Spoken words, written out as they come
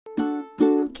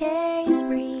case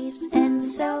briefs, and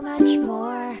so much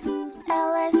more.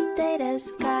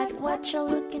 LSData's got what you're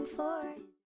looking for.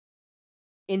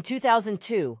 In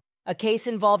 2002, a case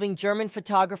involving German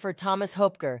photographer Thomas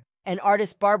Hoepker and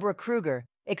artist Barbara Kruger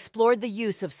explored the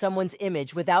use of someone's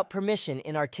image without permission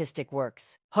in artistic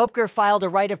works. Hoepker filed a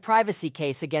right of privacy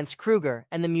case against Kruger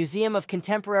and the Museum of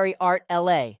Contemporary Art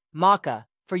LA, MoCA,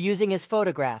 for using his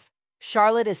photograph,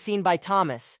 Charlotte as seen by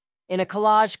Thomas, in a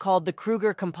collage called the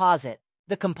Kruger Composite.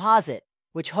 The composite,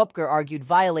 which Hoepker argued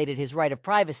violated his right of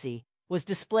privacy, was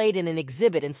displayed in an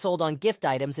exhibit and sold on gift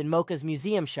items in MoCA's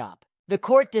museum shop. The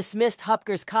court dismissed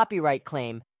Hoepker's copyright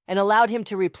claim and allowed him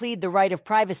to replead the right of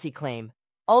privacy claim,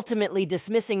 ultimately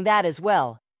dismissing that as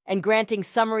well, and granting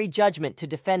summary judgment to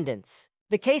defendants.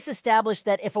 The case established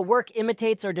that if a work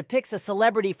imitates or depicts a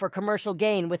celebrity for commercial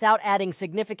gain without adding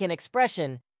significant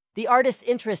expression, the artist's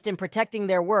interest in protecting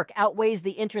their work outweighs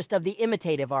the interest of the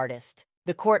imitative artist.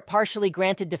 The court partially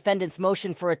granted defendants'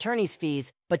 motion for attorney's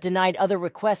fees, but denied other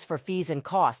requests for fees and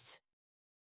costs.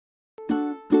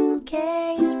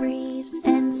 Case briefs,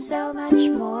 and so much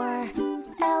more.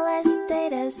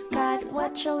 LSData's got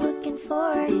what you're looking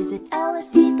for. Visit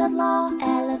lsd.law,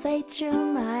 elevate your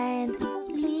mind.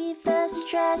 Leave the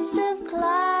stress of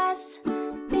class.